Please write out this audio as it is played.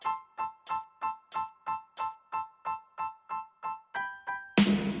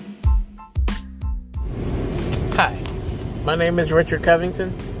My name is Richard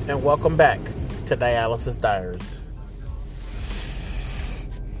Covington, and welcome back to Dialysis Diaries.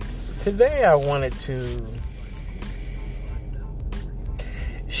 Today I wanted to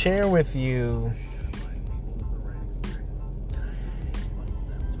share with you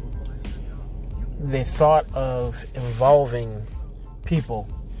the thought of involving people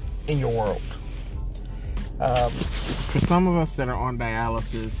in your world. For some of us that are on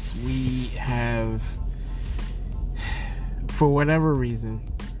dialysis, we have, for whatever reason,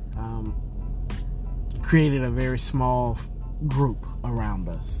 created a very small group around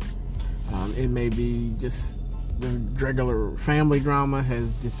us. It may be just the regular family drama has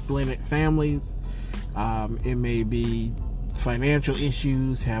splintered families. It may be financial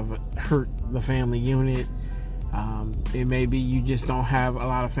issues have hurt the family unit. It may be you just don't have a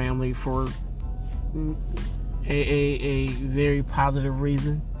lot of family for a very positive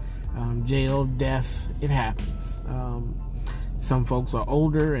reason. Jail, death, it happens. Some folks are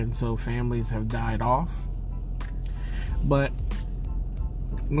older, and so families have died off. But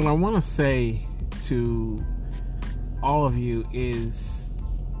what I want to say to all of you is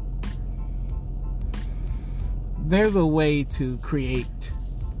there's a way to create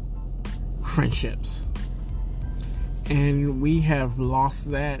friendships, and we have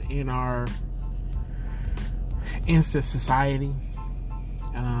lost that in our instant society,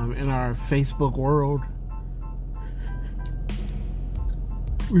 in our Facebook world.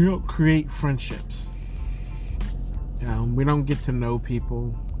 We don't create friendships. We don't get to know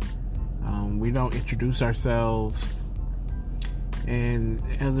people. We don't introduce ourselves. And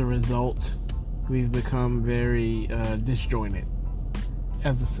as a result, we've become very disjointed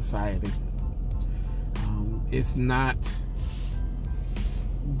as a society. It's not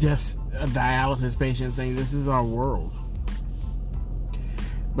just a dialysis patient thing. This is our world.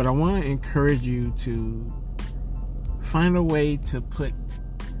 But I want to encourage you to find a way to put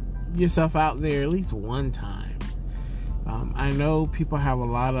yourself out there at least one time. I know people have a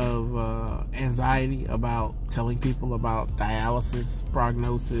lot of anxiety about telling people about dialysis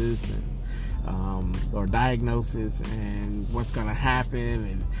prognosis and or diagnosis and what's going to happen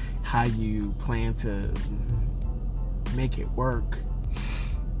and how you plan to make it work.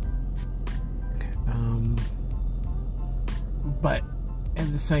 But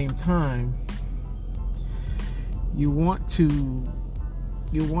at the same time, you want to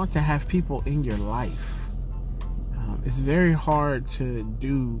have people in your life. It's very hard to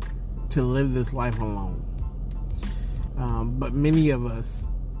live this life alone. But many of us,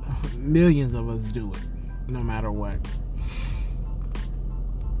 millions of us do it, no matter what.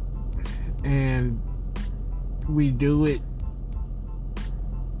 And we do it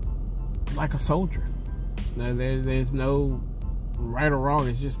like a soldier. Now, there's no right or wrong.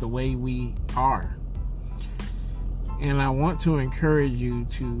 It's just the way we are. And I want to encourage you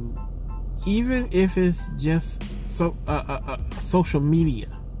to, even if it's just social media,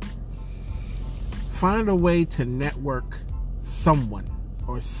 find a way to network someone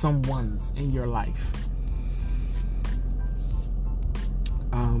or someone's in your life.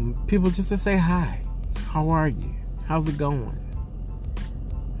 People just to say hi. How are you? How's it going?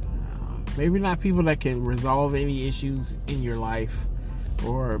 Maybe not people that can resolve any issues in your life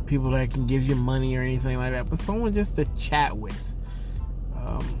or people that can give you money or anything like that, but someone just to chat with.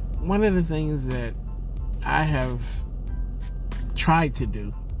 One of the things that I have tried to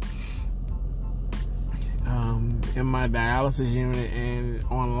do in my dialysis unit and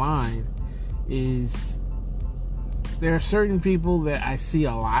online is there are certain people that I see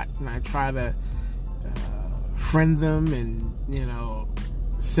a lot, and I try to friend them and,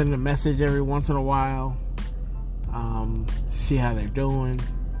 send a message every once in a while, see how they're doing,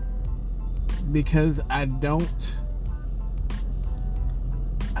 because I don't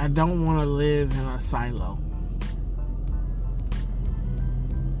want to live in a silo.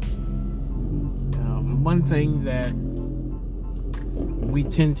 One thing that we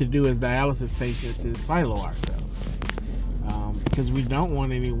tend to do as dialysis patients is silo ourselves, because we don't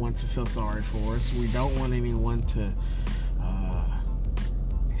want anyone to feel sorry for us. We don't want anyone to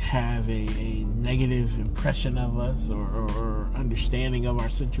have a negative impression of us or understanding of our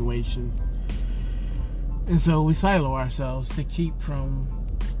situation. And so we silo ourselves to keep from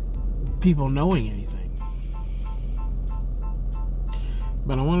people knowing anything.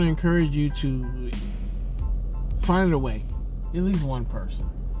 But I want to encourage you to find a way, at least one person.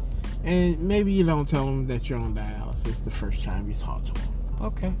 And maybe you don't tell them that you're on dialysis the first time you talk to them.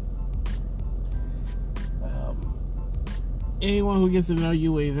 Okay. Anyone who gets to know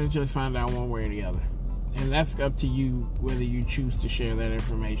you will eventually find out one way or the other. And that's up to you whether you choose to share that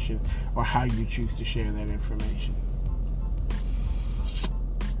information or how you choose to share that information.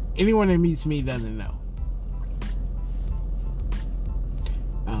 anyone that meets me doesn't know.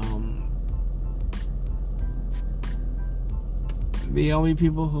 The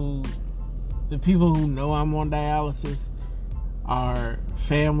people who know I'm on dialysis are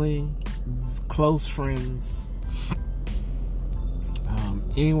family, close friends,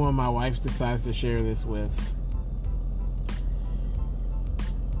 anyone my wife decides to share this with.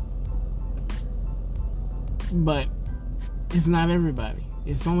 But it's not everybody.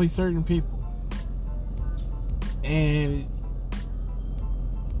 It's only certain people. And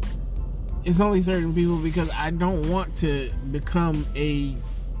it's only certain people because I don't want to become a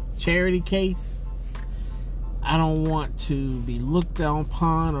charity case. I don't want to be looked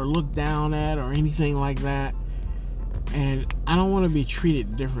upon or looked down at or anything like that. And I don't want to be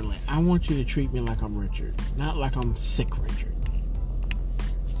treated differently. I want you to treat me like I'm Richard, not like I'm sick Richard.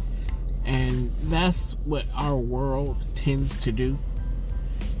 And that's what our world tends to do.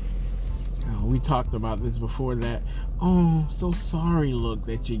 We talked about this before, that so sorry look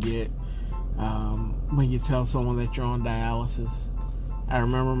that you get when you tell someone that you're on dialysis. I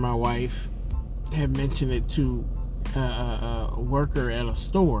remember my wife had mentioned it to a worker at a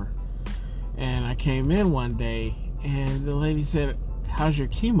store, and I came in one day and the lady said, "How's your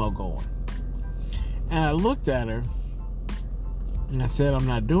chemo going?" And I looked at her and I said, "I'm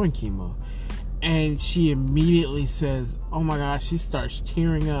not doing chemo." And she immediately says, oh my gosh, she starts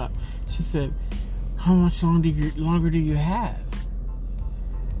tearing up. She said, "How much longer do you have?"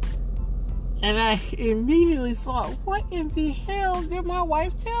 And I immediately thought, what in the hell did my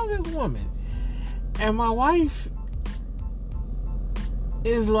wife tell this woman? And my wife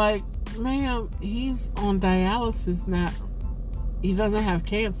is like, "Ma'am, he's on dialysis now. He doesn't have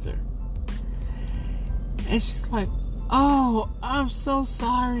cancer." And she's like, "Oh, I'm so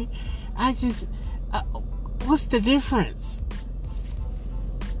sorry. I just, what's the difference?"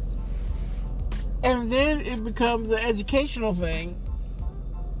 And then it becomes an educational thing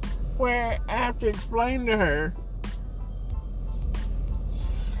where I have to explain to her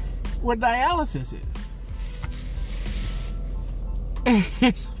what dialysis is.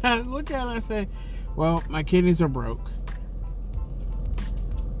 And so I look at her and say, "Well, my kidneys are broke.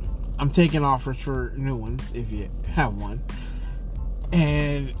 I'm taking offers for new ones if you have one.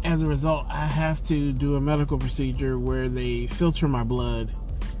 And as a result, I have to do a medical procedure where they filter my blood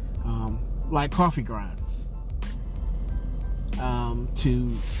like coffee grinds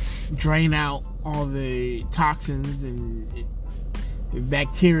to drain out all the toxins and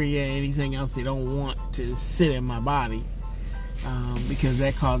bacteria, anything else they don't want to sit in my body, because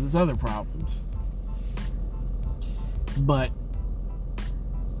that causes other problems. But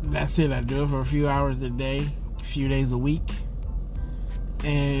that's it. I do it for a few hours a day, a few days a week,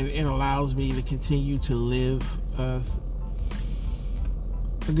 and it allows me to continue to live a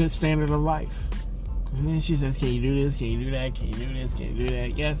good standard of life. And then she says, "Can you do this? Can you do that? Can you do this? Can you do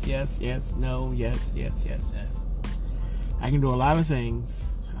that?" Yes, yes, yes, no, yes, yes, yes, yes. I can do a lot of things.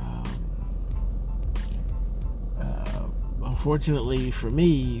 Unfortunately for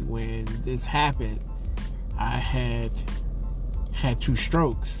me, when this happened, I had 2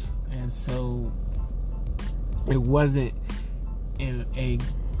 strokes, and so it wasn't in a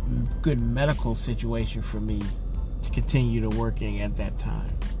good medical situation for me to continue to working at that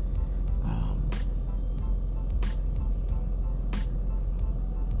time.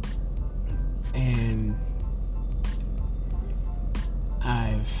 And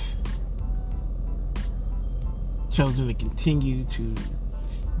I've chosen to continue to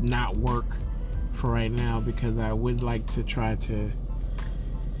not work for right now because I would like to try to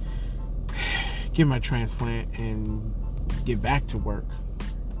get my transplant and get back to work.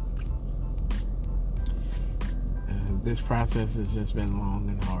 This process has just been long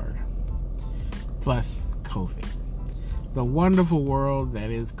and hard. Plus COVID. The wonderful world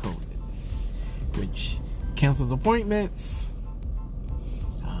that is COVID, which cancels appointments,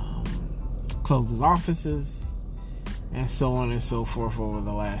 closes offices, and so on and so forth over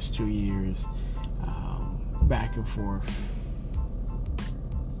the last 2 years, back and forth,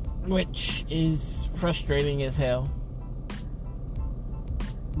 which is frustrating as hell.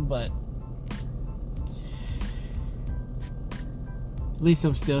 But at least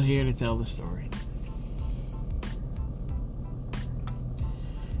I'm still here to tell the story.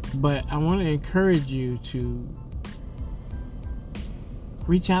 But I want to encourage you to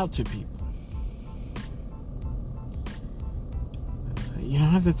reach out to people. You don't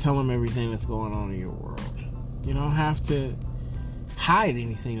have to tell them everything that's going on in your world. You don't have to hide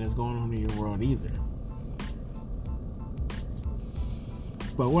anything that's going on in your world either.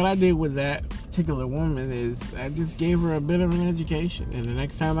 But what I did with that particular woman is I just gave her a bit of an education. And the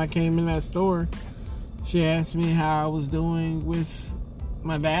next time I came in that store, she asked me how I was doing with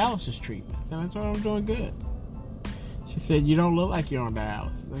my dialysis treatments. And I told her I'm doing good. She said, "You don't look like you're on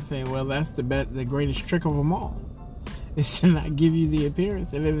dialysis." I said, "Well, that's the greatest trick of them all. Is to not give you the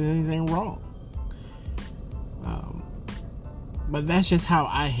appearance that there's anything wrong." But that's just how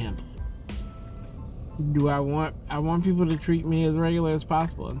I handle it. I want people to treat me as regular as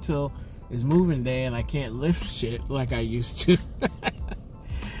possible until it's moving day and I can't lift shit like I used to.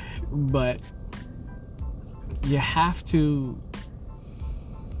 But you have to.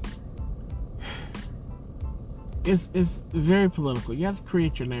 It's very political. You have to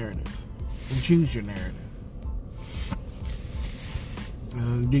create your narrative and choose your narrative.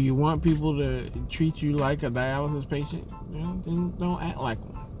 Do you want people to treat you like a dialysis patient? Then don't act like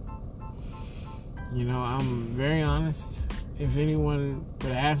one. I'm very honest. If anyone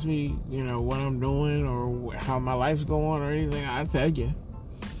would ask me, what I'm doing or how my life's going or anything, I'd tell you.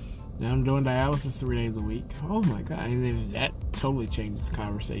 Now I'm doing dialysis 3 days a week. Oh my God. And then that totally changes the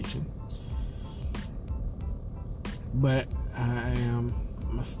conversation. But I am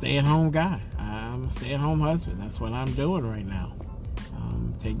a stay-at-home guy. I'm a stay-at-home husband. That's what I'm doing right now.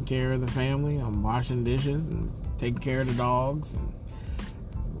 I'm taking care of the family. I'm washing dishes and taking care of the dogs and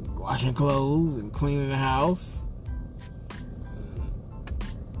washing clothes and cleaning the house.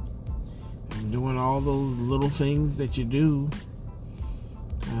 I'm doing all those little things that you do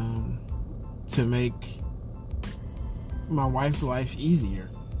to make my wife's life easier.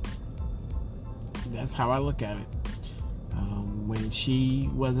 That's how I look at it. When she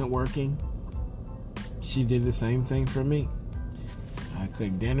wasn't working, she did the same thing for me. I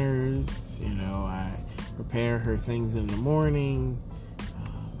cook dinners, I prepare her things in the morning.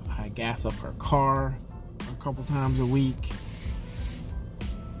 I gas up her car a couple times a week.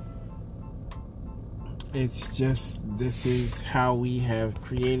 It's just, this is how we have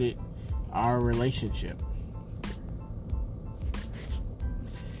created our relationship.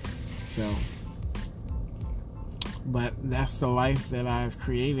 So, but that's the life that I've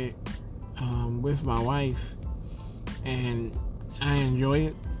created with my wife, and I enjoy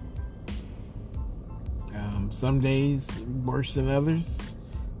it. Some days worse than others.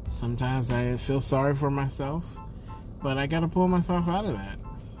 Sometimes I feel sorry for myself, but I gotta pull myself out of that.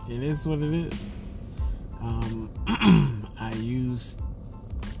 It is what it is. I use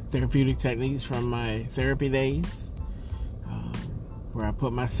therapeutic techniques from my therapy days, where I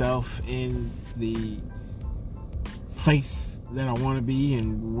put myself in the place that I want to be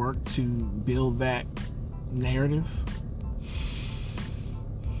and work to build that narrative.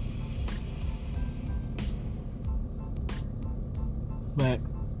 But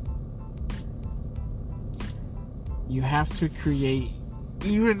you have to create,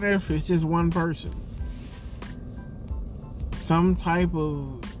 even if it's just one person, some type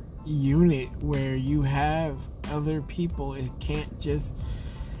of unit where you have other people. It can't just,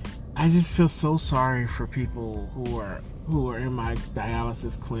 I just feel so sorry for people who are in my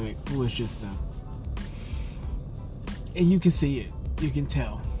dialysis clinic who is just them. And you can see it. You can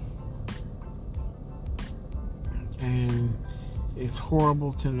tell. And it's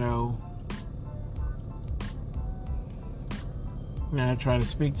horrible to know. And I try to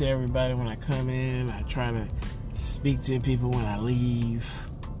speak to everybody when I come in. I try to speak to people when I leave.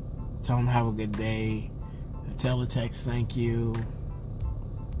 Tell them have a good day. I tell the text thank you.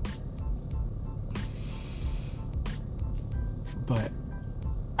 But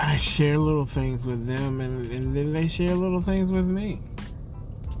I share little things with them, and then they share little things with me.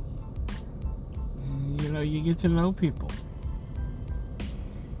 You get to know people.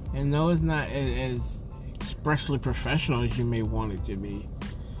 And no, it's not as expressly professional as you may want it to be,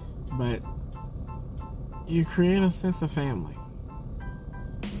 but you create a sense of family.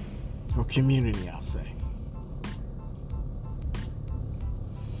 Or community, I'll say.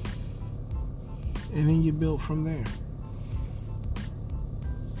 And then you build from there.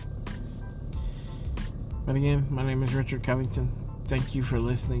 But again, my name is Richard Covington. Thank you for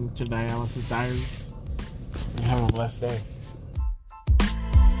listening to Dialysis Diaries. And have a blessed day.